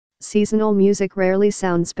Seasonal music rarely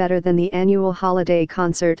sounds better than the annual holiday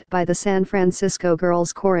concert by the San Francisco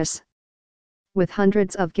Girls Chorus. With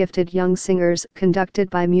hundreds of gifted young singers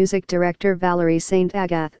conducted by music director Valerie St.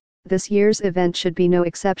 Agathe, this year's event should be no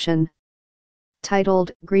exception.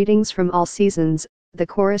 Titled Greetings from All Seasons, the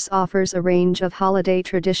chorus offers a range of holiday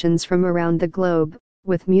traditions from around the globe,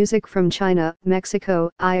 with music from China,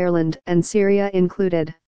 Mexico, Ireland, and Syria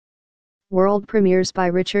included. World premieres by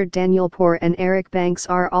Richard Daniel Poor and Eric Banks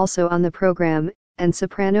are also on the program, and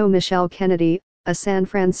soprano Michelle Kennedy, a San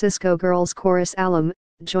Francisco Girls Chorus alum,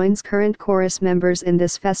 joins current chorus members in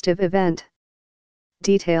this festive event.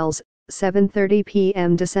 Details, 7:30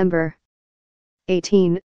 p.m. December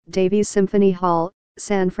 18, Davies Symphony Hall,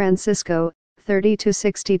 San Francisco, $30 to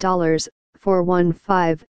 $60,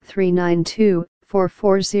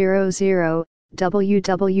 415-392-4400,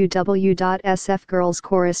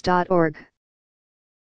 www.sfgirlschorus.org.